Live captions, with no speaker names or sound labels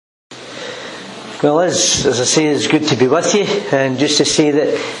Well, as I say, it's good to be with you, and just to say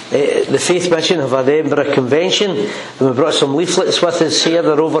that the Faith Mission have had the Edinburgh Convention, and we brought some leaflets with us here.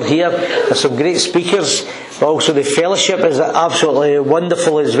 They're over here. There's some great speakers, but also the fellowship is absolutely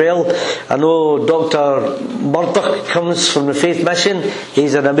wonderful as well. I know Dr. Murdoch comes from the Faith Mission.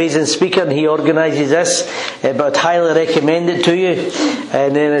 He's an amazing speaker and he organises this, but I'd highly recommend it to you.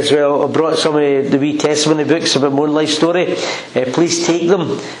 And then as well, I brought some of the wee testimony books about my own life story. Please take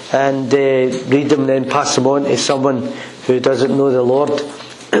them and read them and then pass them on to someone who doesn't know the Lord.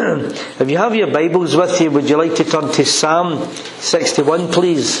 If you have your Bibles with you, would you like to turn to Psalm 61,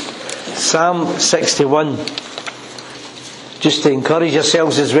 please? Psalm 61. Just to encourage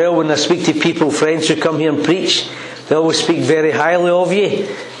yourselves as well, when I speak to people, friends who come here and preach, they always speak very highly of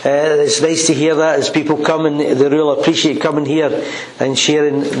you. It's nice to hear that as people come, and they really appreciate coming here and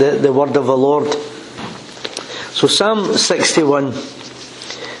sharing the word of the Lord. So Psalm 61,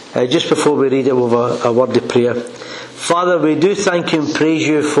 just before we read it, we'll have a word of prayer. Father, we do thank you and praise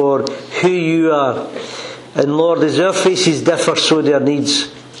you for who you are. And Lord, as our faces differ, so do our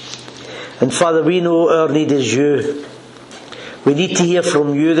needs. And Father, we know our need is you. We need to hear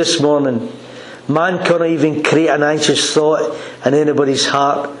from you this morning. Man cannot even create an anxious thought in anybody's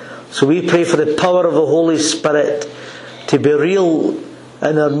heart. So we pray for the power of the Holy Spirit to be real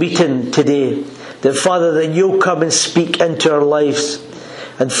in our meeting today. That Father, that you'll come and speak into our lives.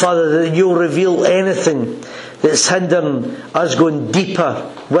 And Father, that you'll reveal anything that's hindering us going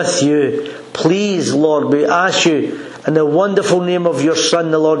deeper with you. Please, Lord, we ask you in the wonderful name of your Son,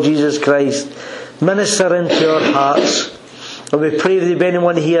 the Lord Jesus Christ, minister into our hearts. And we pray that if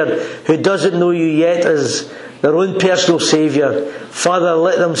anyone here who doesn't know you yet as their own personal Saviour, Father,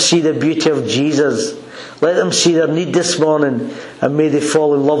 let them see the beauty of Jesus. Let them see their need this morning, and may they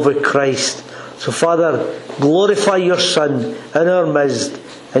fall in love with Christ. So Father, glorify your Son in our midst.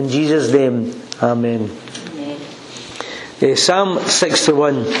 In Jesus' name, Amen. Psalm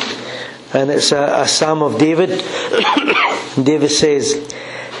 61, and it's a psalm of David. David says,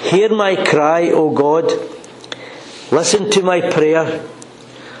 "Hear my cry, O God. Listen to my prayer.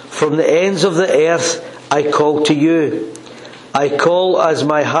 From the ends of the earth I call to you. I call as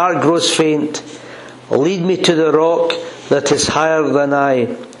my heart grows faint. Lead me to the rock that is higher than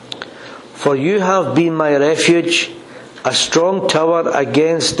I. For you have been my refuge, a strong tower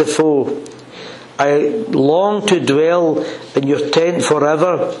against the foe. I long to dwell in your tent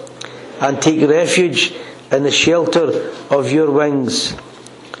forever and take refuge in the shelter of your wings.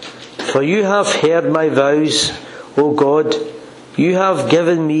 For you have heard my vows, O God. You have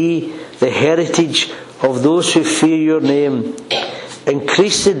given me the heritage of those who fear your name.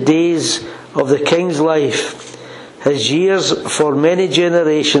 Increase the days of the king's life, his years for many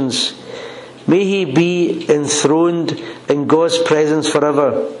generations. May he be enthroned in God's presence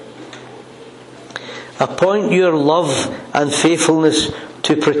forever. Appoint your love and faithfulness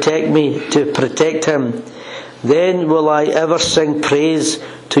to protect me, to protect him. Then will I ever sing praise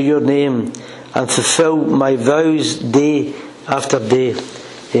to your name and fulfill my vows day after day.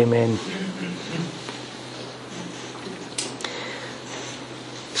 Amen."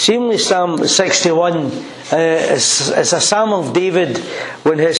 Seemingly Psalm 61 is a psalm of David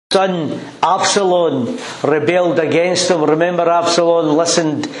when his son Absalom rebelled against him. Remember, Absalom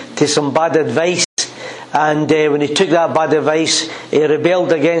listened to some bad advice, and when he took that bad advice, he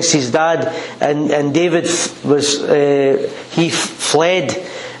rebelled against his dad, and David he fled.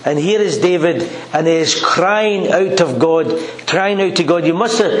 And here is David, and he is crying out to God.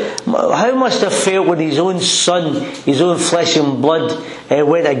 How must have felt when his own son, his own flesh and blood,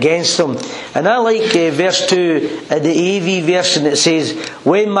 went against him? And I like verse 2 in the AV version. It says,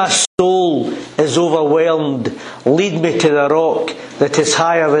 "When my soul is overwhelmed, lead me to the rock that is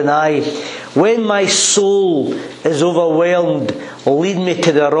higher than I." When my soul is overwhelmed, lead me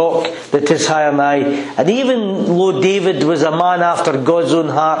to the rock that is higher than I. And even though David was a man after God's own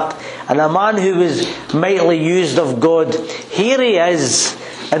heart, and a man who was mightily used of God, here he is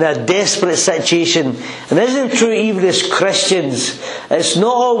in a desperate situation. And isn't it true even as Christians? It's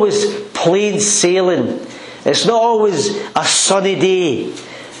not always plain sailing. It's not always a sunny day.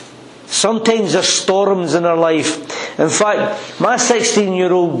 Sometimes there's storms in our life. In fact, my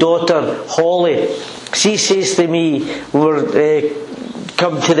 16-year-old daughter, Holly, she says to me, we're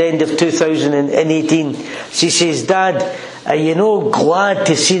come to the end of 2018, she says, "Dad, are you glad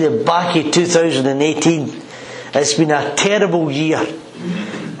to see the back of 2018? It's been a terrible year."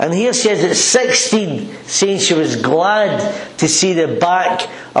 And here she is at 16, saying she was glad to see the back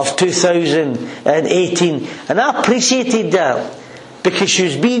of 2018. And I appreciated that, because she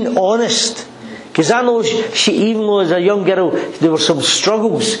was being honest. Because I know even though as a young girl, there were some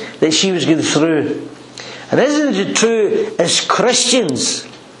struggles that she was going through. And isn't it true as Christians,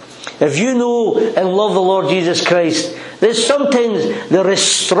 if you know and love the Lord Jesus Christ, that sometimes there is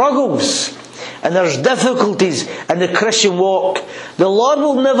struggles and there's difficulties in the Christian walk. The Lord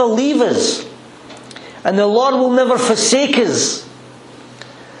will never leave us. And the Lord will never forsake us.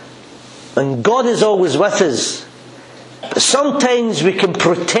 And God is always with us. But sometimes we can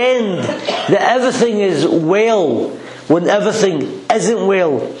pretend that everything is well when everything isn't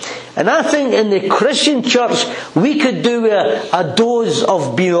well. And I think in the Christian church we could do a dose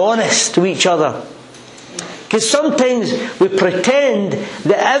of being honest to each other. Because sometimes we pretend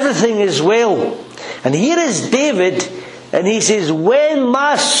that everything is well. And here is David, and he says, when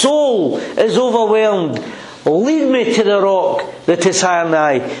my soul is overwhelmed, lead me to the rock that is higher than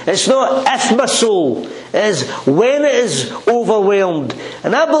I. It's not if my soul, it is when it is overwhelmed.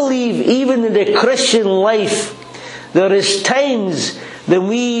 And I believe even in the Christian life, there is times that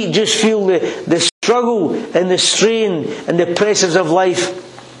we just feel the struggle and the strain and the pressures of life.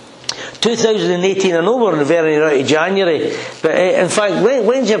 2018, I know we're in the very right of January, but in fact,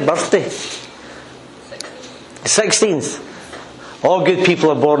 when's your birthday? 16th. All good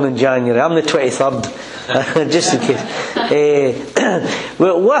people are born in January. I'm the 23rd, just in case.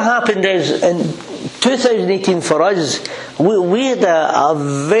 Well, what happened is, in 2018 for us, we had a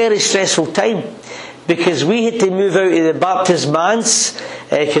very stressful time. Because we had to move out of the Baptist Manse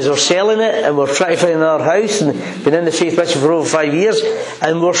because we're selling it and we're trying to find another house, and been in the Faith Mission for over 5 years,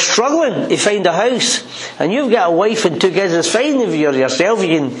 and we're struggling to find a house. And you've got a wife and 2 kids. It's fine if you're yourself,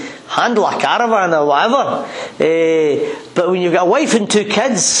 you can handle a caravan or whatever, but when you've got a wife and 2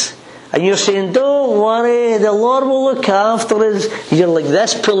 kids and you're saying, don't worry, the Lord will look after us, you're like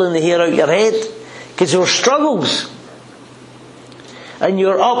this, pulling the hair out your head because there are struggles. And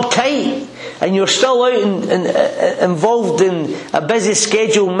you're uptight, and you're still out involved in a busy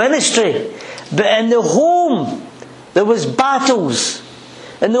scheduled ministry. But in the home, there was battles.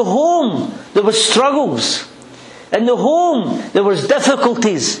 In the home, there was struggles. In the home, there was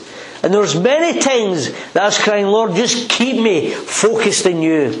difficulties. And there was many times that I was crying, Lord, just keep me focused in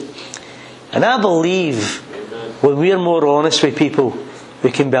you. And I believe when we're more honest with people, we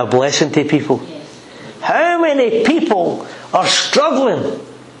can be a blessing to people. How many people are struggling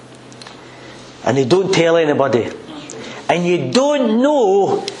and they don't tell anybody, and you don't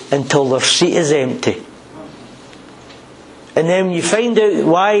know until their seat is empty, and then when you find out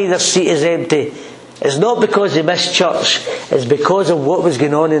why their seat is empty, it's not because they missed church, it's because of what was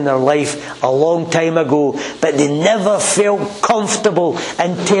going on in their life a long time ago, but they never felt comfortable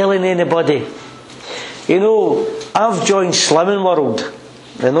in telling anybody. You know, I've joined Slimming World.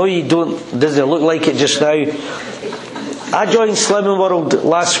 I know you don't, doesn't look like it just now. I joined Slimming World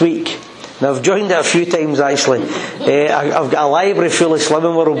last week. And I've joined it a few times actually. I've got a library full of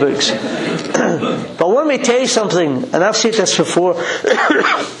Slimming World books. But let me tell you something, and I've said this before,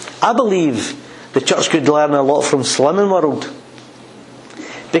 I believe the church could learn a lot from Slimming World.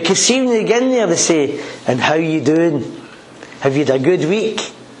 Because see when they get in there, they say, and how you doing? Have you had a good week?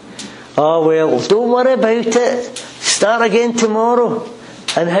 Oh well, don't worry about it. Start again tomorrow.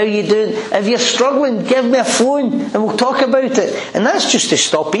 And how you doing? If you're struggling, give me a phone and we'll talk about it. And that's just to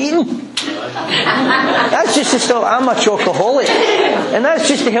stop eating. That's just to stop. I'm a chocoholic. And that's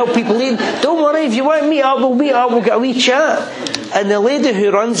just to help people eat. Don't worry, if you want to meet up, we'll meet up, we'll get a wee chat. And the lady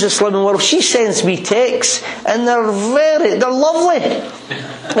who runs the Slimming World, she sends me texts, and they're lovely.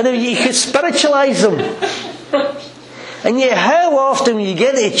 And you can spiritualise them. And yet how often when you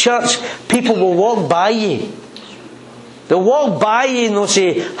get to church, people will walk by you. They'll walk by you and they'll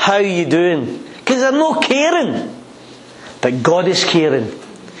say, how are you doing? Because they're not caring. But God is caring.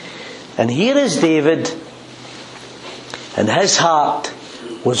 And here is David, and his heart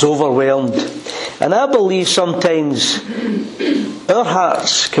was overwhelmed. And I believe sometimes our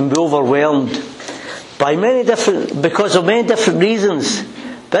hearts can be overwhelmed because of many different reasons.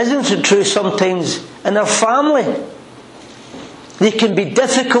 But isn't it true sometimes in our family? There can be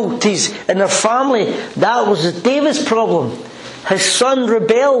difficulties in our family. That was David's problem. His son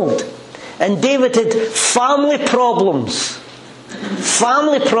rebelled. And David had family problems.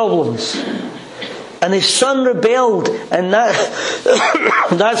 Family problems. And his son rebelled. And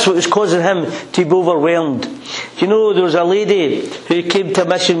that's what was causing him to be overwhelmed. You know, there was a lady who came to a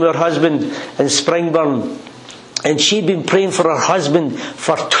mission with her husband in Springburn. And she'd been praying for her husband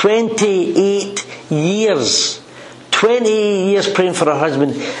for 28 years. 20 years praying for her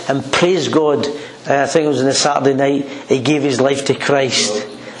husband, and praise God, I think it was on a Saturday night, he gave his life to Christ.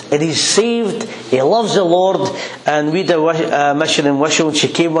 and he's saved. He loves the Lord. And we did a mission in Wishaw, and she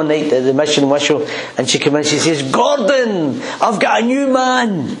came one night at the mission in Wishaw, and she came in, she says, "Gordon, I've got a new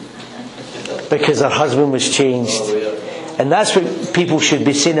man," because her husband was changed. And that's what people should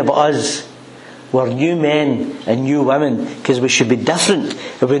be saying about us. We're new men and new women, because we should be different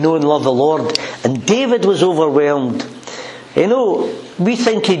if we know and love the Lord. And David was overwhelmed. You know, we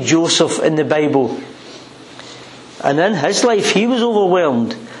think of Joseph in the Bible, and in his life he was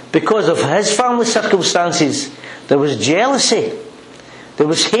overwhelmed because of his family circumstances. There was jealousy, there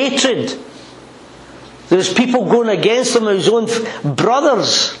was hatred, there was people going against him, his own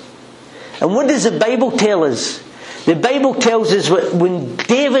brothers. And what does the Bible tell us? The Bible tells us when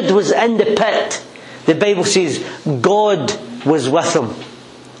David was in the pit, the Bible says God was with him.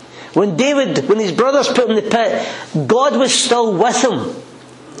 When his brothers put him in the pit, God was still with him.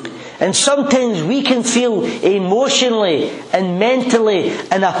 And sometimes we can feel emotionally and mentally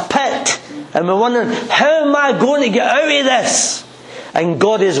in a pit, and we're wondering, how am I going to get out of this? And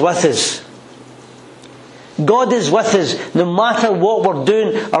God is with us. God is with us no matter what we're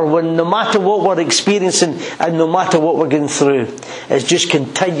doing, or no matter what we're experiencing, and no matter what we're going through. It's just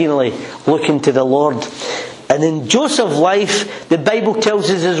continually looking to the Lord. And in Joseph's life, the Bible tells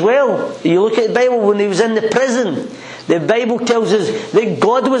us as well. You look at the Bible when he was in the prison. The Bible tells us that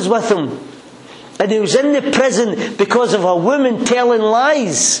God was with him. And he was in the prison because of a woman telling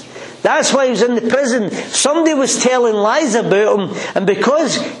lies. That's why he was in the prison. Somebody was telling lies about him, and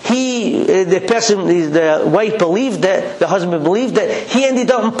because the wife believed it, the husband believed it, he ended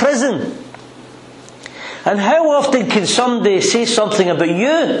up in prison. And how often can somebody say something about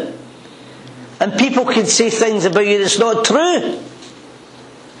you, and people can say things about you that's not true,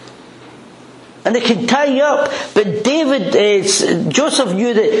 and they can tie you up? But Joseph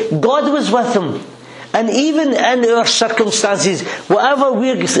knew that God was with him. And even in our circumstances, whatever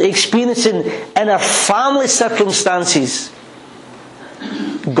we're experiencing in our family circumstances,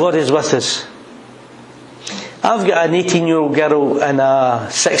 God is with us. I've got an 18-year-old girl and a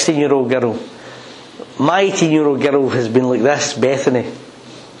 16-year-old girl. My 18-year-old girl has been like this, Bethany.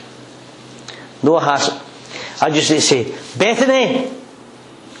 No hassle. I just need to say, "Bethany,"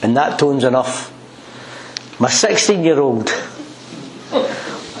 and that tone's enough. My 16-year-old,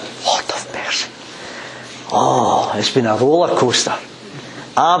 what a person. Oh, it's been a roller coaster.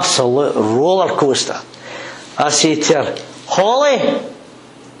 Absolute roller coaster. I say to her, "Holly,"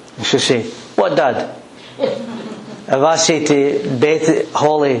 and she'll say, "What, Dad?" If I say to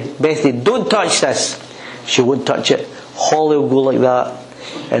Betty, "Don't touch this," she won't touch it. Holly will go like that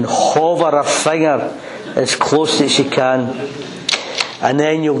and hover her finger as close as she can. And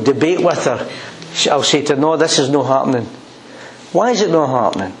then you'll debate with her. I'll say to her, "No, this is not happening." "Why is it not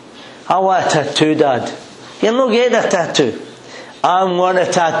happening?" "I want a tattoo, Dad." "You're not getting a tattoo." "I want a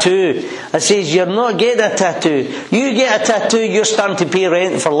tattoo." I says, "You're not getting a tattoo. You get a tattoo, you're starting to pay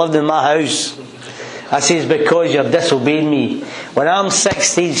rent for living in my house." I says, "Because you're disobeying me. When I'm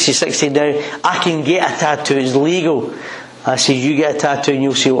 16, she's 16 now, I can get a tattoo, it's legal." I says, "You get a tattoo and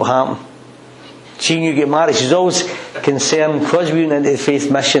you'll see what happens." Seeing you get married, she's always concerned, because we went into the faith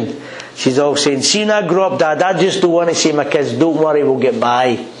mission, she's always saying, "See, when I grow up, Dad, I just don't want to say to my kids, 'Don't worry, we'll get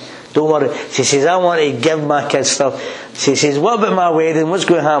by.' Don't worry." She says, "I want to give my kids stuff." She says, "What about my wedding? What's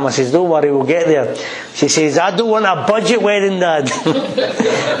going to happen?" I says, "Don't worry, we'll get there." She says, "I don't want a budget wedding, Dad."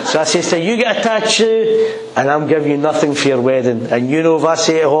 So I says to her, "You get a tattoo and I'm giving you nothing for your wedding." And you know, if I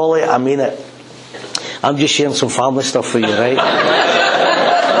say it, Holly, I mean it. I'm just sharing some family stuff for you, right?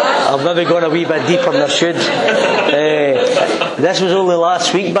 I've maybe gone a wee bit deeper than I should. This was only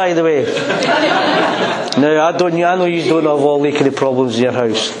last week, by the way. Now, I know you don't have all the kind of problems in your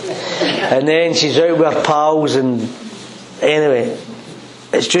house. And then she's out with her pals, and anyway,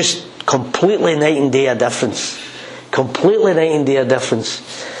 it's just completely night and day a difference. Completely night and day a difference.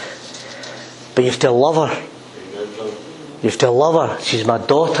 But you have to love her. You have to love her. She's my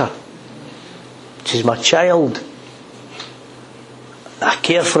daughter. She's my child. I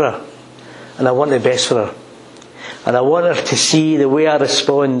care for her, and I want the best for her. And I want her to see the way I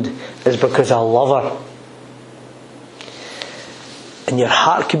respond is because I love her. And your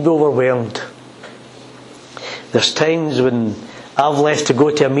heart can be overwhelmed. There's times when I've left to go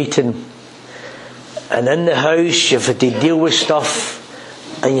to a meeting, and in the house you've had to deal with stuff,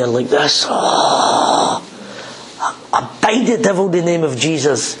 and you're like this, "Oh, I bind the devil in the name of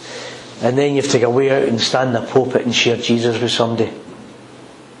Jesus." And then you have to go way out and stand in the pulpit and share Jesus with somebody.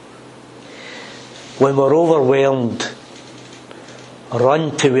 When we're overwhelmed,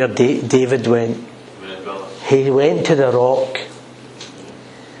 run to where David went. He went to the rock,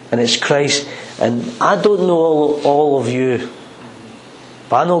 and it's Christ. And I don't know all of you,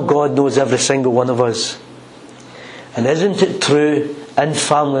 But I know God knows every single one of us. And isn't it true in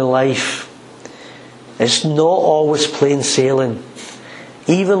family life? It's not always plain sailing.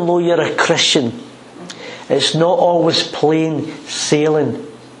 Even though you're a Christian, it's not always plain sailing.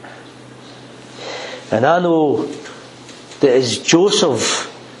 And I know that as Joseph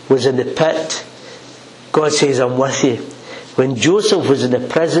was in the pit, God says, I'm with you. When Joseph was in the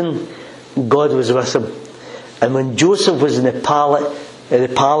prison, God was with him. And when Joseph was in the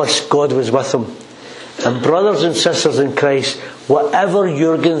palace, God was with him. And brothers and sisters in Christ, whatever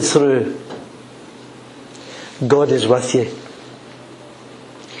you're going through, God is with you.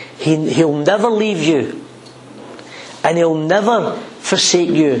 He'll never leave you. And He'll never forsake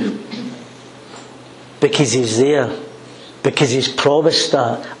you. Because He's there. Because He's promised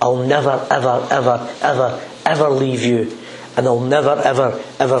that I'll never, ever, ever, ever, ever leave you. And I'll never, ever,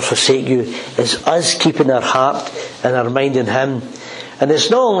 ever forsake you. It's us keeping our heart and our mind in Him. And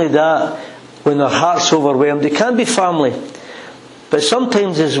it's not only that, when our heart's overwhelmed, it can be family. But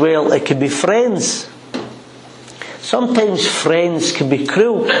sometimes as well, it can be friends. Sometimes friends can be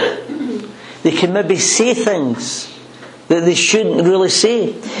cruel. They can maybe say things that they shouldn't really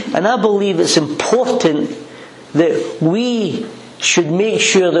say. And I believe it's important that we should make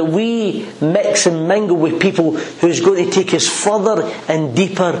sure that we mix and mingle with people who's going to take us further and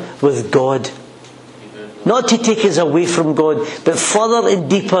deeper with God. Not to take us away from God, but further and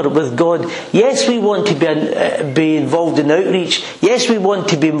deeper with God. Yes, we want to be involved in outreach. Yes, we want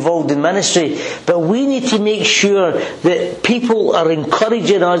to be involved in ministry. But we need to make sure that people are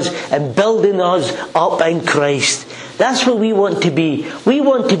encouraging us and building us up in Christ. That's what we want to be. We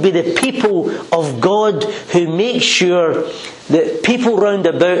want to be the people of God who make sure that people round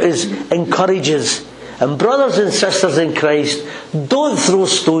about us encourage us. And brothers and sisters in Christ, don't throw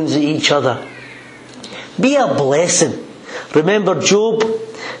stones at each other. Be a blessing. Remember Job?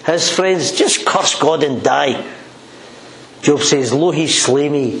 His friends, just curse God and die. Job says, "Lo, he slay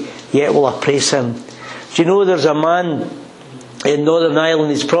me, yet will I praise him." Do you know there's a man in Northern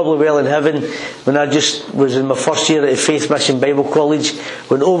Ireland, he's probably well in heaven. When I just was in my first year at Faith Mission Bible College,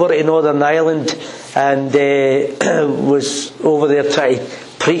 went over to Northern Ireland and was over there trying to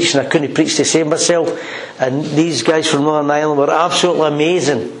preach, and I couldn't preach to save myself. And these guys from Northern Ireland were absolutely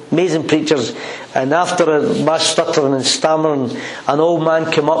amazing preachers. And after my stuttering and stammering, an old man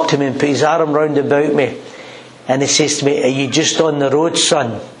came up to me and put his arm round about me, and he says to me, "Are you just on the road,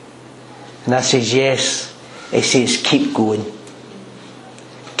 son?" And I says, "Yes." He says, "Keep going.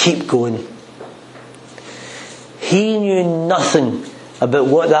 Keep going." He knew nothing about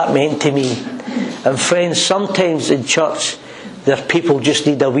what that meant to me. And friends, sometimes in church, there people just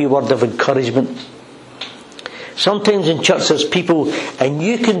need a wee word of encouragement. Sometimes in church there's people, and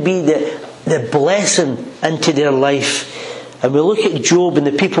you can be the blessing into their life. And we look at Job and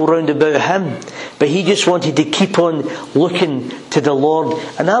the people round about him, but he just wanted to keep on looking to the Lord.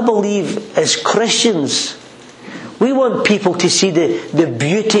 And I believe as Christians, we want people to see the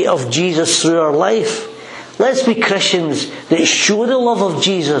beauty of Jesus through our life. Let's be Christians that show the love of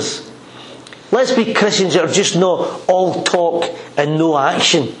Jesus. Let's be Christians that are just not all talk and no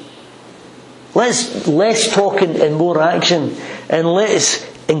action. Let's less talking and more action. And let's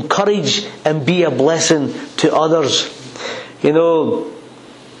encourage and be a blessing to others. You know,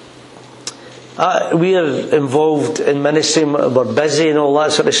 we are involved in ministry, we're busy and all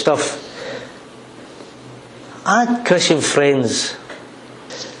that sort of stuff. I had Christian friends,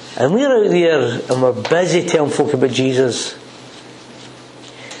 and we're out there and we're busy telling folk about Jesus.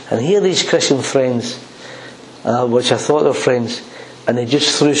 And here these Christian friends, which I thought were friends, and they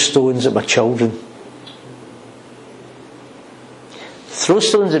just threw stones at my children. Throw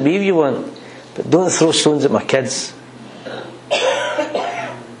stones at me if you want, but don't throw stones at my kids.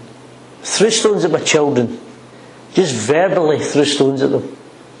 Throw stones at my children. Just verbally throw stones at them.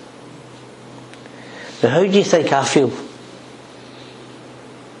 Now how do you think I feel?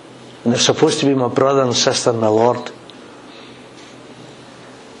 And they're supposed to be my brother and sister in the Lord.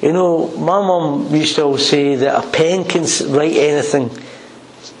 You know, my mum used to always say that a pen can write anything.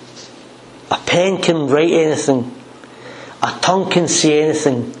 A pen can write anything. A tongue can say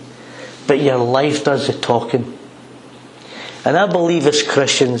anything. But your life does the talking. And I believe as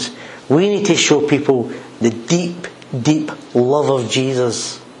Christians, we need to show people the deep, deep love of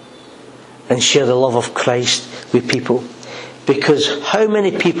Jesus. And share the love of Christ with people. Because how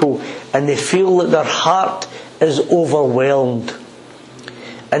many people, and they feel that their heart is overwhelmed.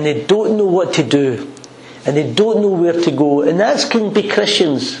 And they don't know what to do. And they don't know where to go. And that can be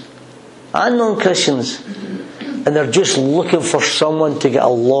Christians and non-Christians. And they're just looking for someone to get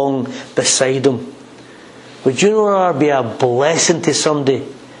along beside them. Would you know that would be a blessing to somebody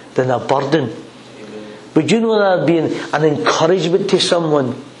than a burden? Amen. Would you know that would be an encouragement to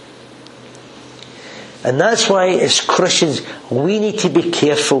someone? And that's why as Christians we need to be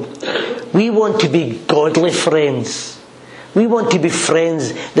careful. We want to be godly friends. We want to be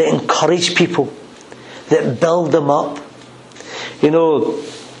friends that encourage people, that build them up. You know,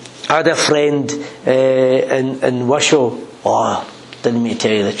 I had a friend in Wishaw. Oh, didn't mean to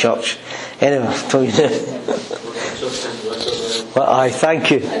tell you the church. Anyway, I'll tell you now. Well, aye, thank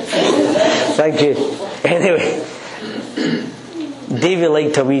you. Thank you. Anyway, Davy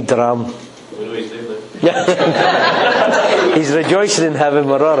liked a wee dram. We know he's there. Yeah. He's rejoicing in heaven,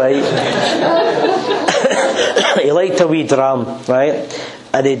 we're alright. He liked a wee dram, right?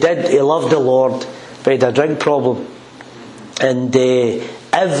 And he loved the Lord, but he had a drink problem. And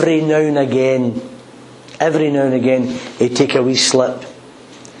every now and again, he'd take a wee slip.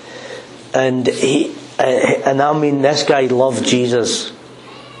 And I mean, this guy loved Jesus.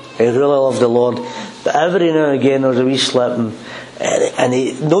 He really loved the Lord. But every now and again there was a wee slip, and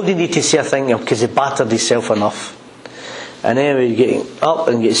nobody needed to say a thing because he battered himself enough. And anyway, he'd get up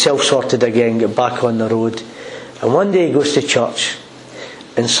and get himself sorted again, get back on the road. And one day he goes to church,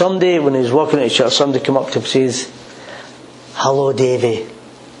 and someday when he was walking out of church, somebody came up to him and says, "Hello, Davy.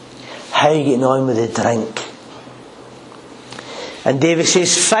 How are you getting on with the drink?" And Davy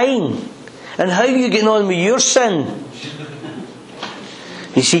says, "Fine. And how are you getting on with your sin?"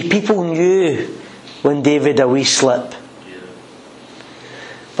 You see, people knew when David had a wee slip.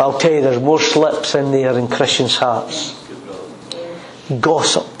 But I'll tell you, there's more slips in there in Christians' hearts.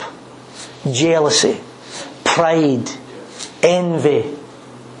 Gossip, jealousy, pride, envy,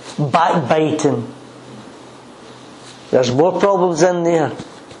 backbiting. There's more problems in there.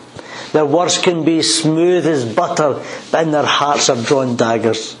 Their words can be smooth as butter, but in their hearts are drawn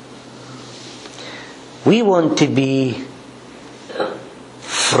daggers. We want to be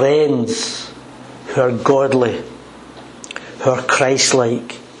friends who are godly, who are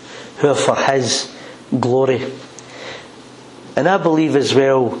Christ-like, who are for His glory. And I believe as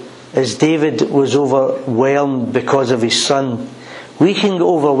well, as David was overwhelmed because of his son, we can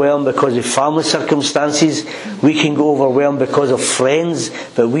go overwhelmed because of family circumstances, we can go overwhelmed because of friends,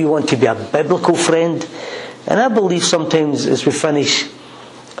 but we want to be a biblical friend. And I believe sometimes, as we finish,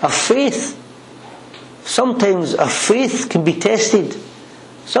 sometimes our faith can be tested.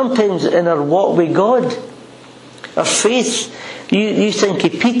 Sometimes in our walk with God, our faith, you think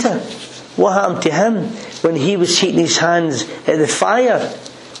of Peter. What happened to him when he was heating his hands at the fire?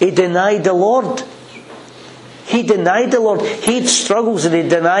 He denied the Lord. He denied the Lord. He had struggles and he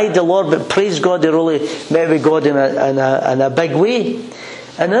denied the Lord, but praise God, he really met with God in a big way.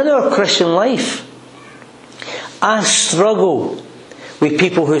 And in our Christian life, I struggle with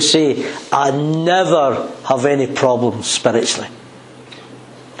people who say, "I never have any problems spiritually.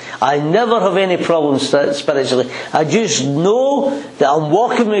 I never have any problems spiritually. I just know that I'm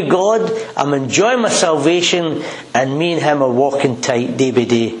walking with God, I'm enjoying my salvation, and me and Him are walking tight day by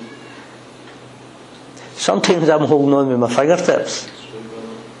day." Sometimes I'm holding on with my fingertips.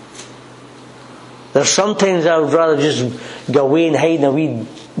 There's sometimes I would rather just go away and hide in a wee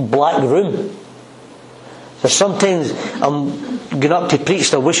black room. There's sometimes I'm going up to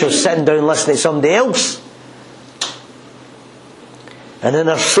preach and I wish I was sitting down listening to somebody else. And in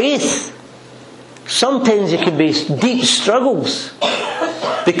our faith, sometimes it can be deep struggles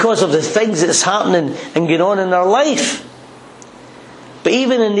because of the things that's happening and going on in our life. But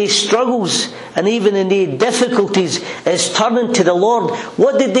even in these struggles and even in these difficulties, it's turning to the Lord.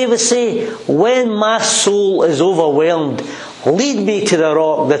 What did David say? "When my soul is overwhelmed, lead me to the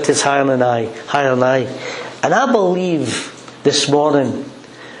rock that is higher than I." And I believe this morning,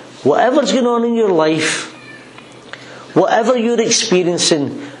 whatever's going on in your life, whatever you're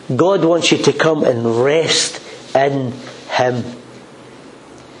experiencing, God wants you to come and rest in Him.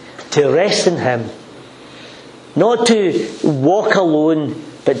 To rest in Him. Not to walk alone,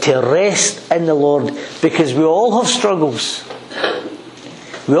 but to rest in the Lord. Because we all have struggles.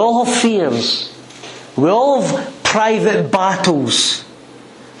 We all have fears. We all have private battles.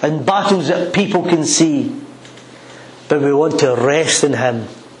 And battles that people can see. But we want to rest in Him.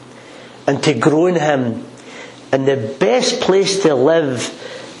 And to grow in Him. And the best place to live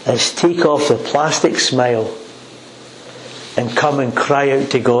is take off the plastic smile and come and cry out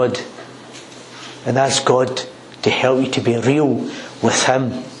to God and ask God to help you to be real with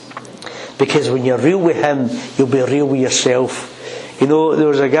Him. Because when you're real with Him, you'll be real with yourself. You know, there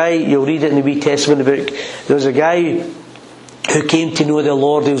was a guy, you'll read it in the Wee Testament book, there was a guy who came to know the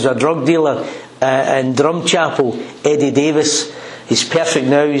Lord. He was a drug dealer in Drumchapel, Eddie Davis. He's perfect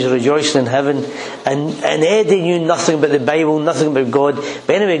now. He's rejoicing in heaven. And Eddie knew nothing about the Bible, nothing about God.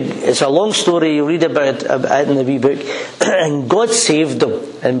 But anyway, it's a long story. You read about it in the wee book. And God saved him.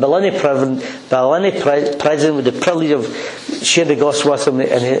 And Ballina Prison with the privilege of sharing the gospel with him,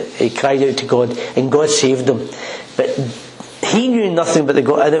 and he cried out to God, and God saved him. But he knew nothing but the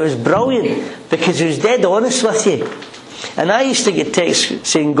God, and it was brilliant because he was dead honest with you. And I used to get texts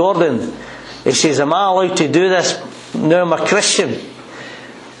saying, Gordon, he says, am I allowed to do this? Now I'm a Christian.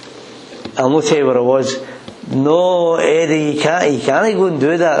 I'll not tell you where I was. No, Eddie, you can't go and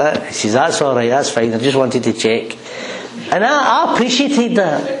do that. He says, that's alright, that's fine, I just wanted to check. And I appreciated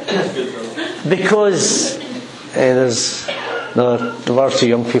that. Because there's far too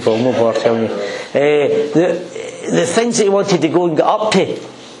young people, I'm not bother telling you. The things that he wanted to go and get up to,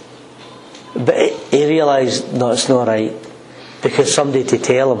 but he realised, no, it's not right, because somebody to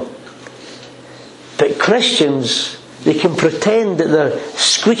tell him. But Christians, they can pretend that they're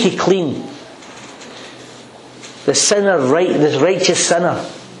squeaky clean. The sinner, this righteous sinner.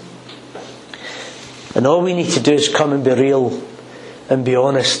 And all we need to do is come and be real and be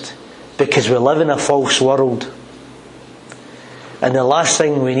honest, because we live in a false world. And the last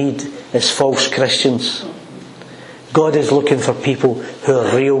thing we need is false Christians. God is looking for people who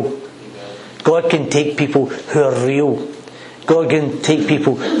are real. God can take people who are real. God can take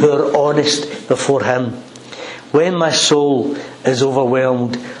people who are honest before Him. When my soul is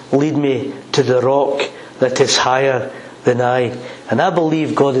overwhelmed, lead me to the rock that is higher than I. And I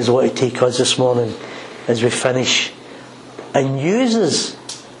believe God is what to take us this morning as we finish, and use us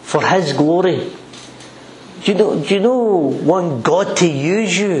for His glory. Do you want God to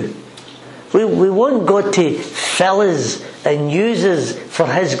use you? We want God to fill us and use us for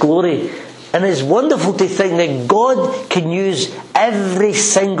His glory. And it's wonderful to think that God can use every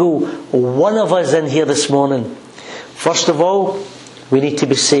single one of us in here this morning. First of all, we need to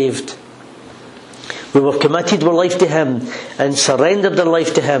be saved. We were committed our life to Him and surrendered our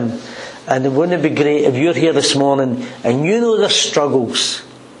life to Him. And wouldn't it be great if you're here this morning and you know the struggles,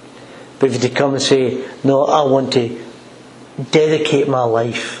 but if you to come and say, no, I want to dedicate my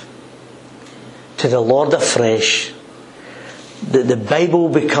life to the Lord afresh, that the Bible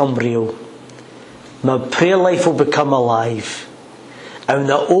will become real, my prayer life will become alive, and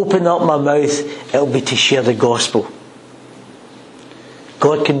when I open up my mouth, it'll be to share the gospel.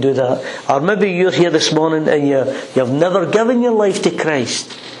 God can do that. Or maybe you're here this morning and you've never given your life to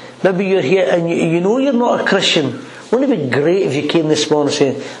Christ. Maybe you're here and you know you're not a Christian. Wouldn't it be great if you came this morning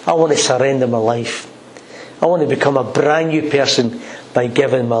saying, I want to surrender my life. I want to become a brand new person by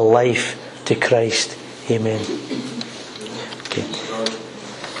giving my life to Christ. Amen. Okay.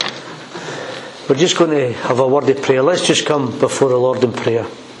 We're just going to have a word of prayer. Let's just come before the Lord in prayer.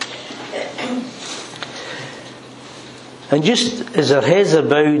 And just as our heads are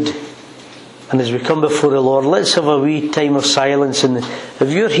bowed, and as we come before the Lord, let's have a wee time of silence. And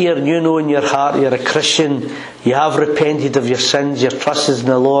if you're here and you know in your heart you're a Christian, you have repented of your sins, your trust is in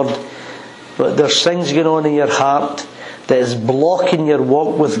the Lord, but there's things going on in your heart that is blocking your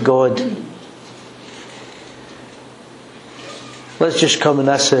walk with God, let's just come and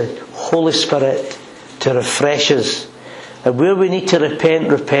ask the Holy Spirit to refresh us. And where we need to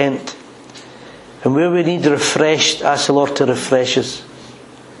repent. And where we need refreshed, ask the Lord to refresh us.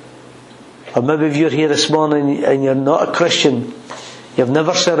 Or maybe if you're here this morning and you're not a Christian, you've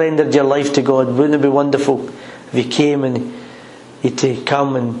never surrendered your life to God, wouldn't it be wonderful if you came and you to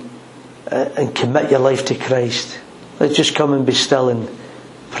come and commit your life to Christ? Let's just come and be still and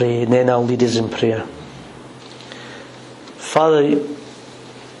pray, and then I'll lead us in prayer. Father,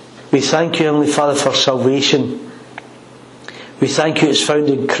 we thank you, Heavenly Father, for salvation. We thank you it's found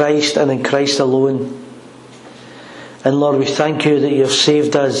in Christ and in Christ alone. And Lord, we thank you that you have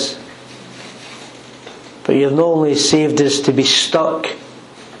saved us. But you have not only saved us to be stuck,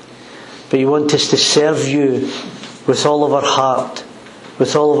 but you want us to serve you with all of our heart,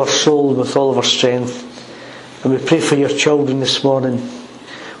 with all of our soul, with all of our strength. And we pray for your children this morning.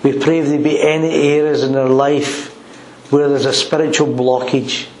 We pray if there be any areas in their life where there's a spiritual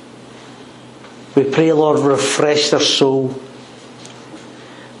blockage, we pray, Lord, refresh their soul.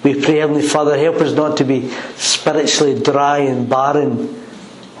 We pray, Heavenly Father, help us not to be spiritually dry and barren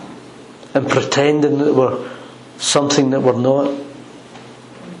and pretending that we're something that we're not.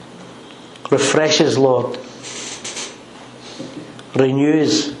 Refresh us, Lord. Renew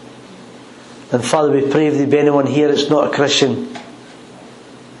us. And Father, we pray if there be anyone here that's not a Christian,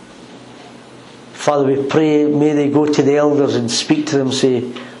 Father, we pray, may they go to the elders and speak to them, say,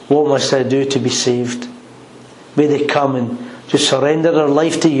 what must I do to be saved? May they come and just surrender their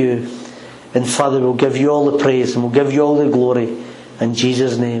life to you. And Father, we'll give you all the praise and we'll give you all the glory In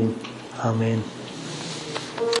Jesus' name, amen.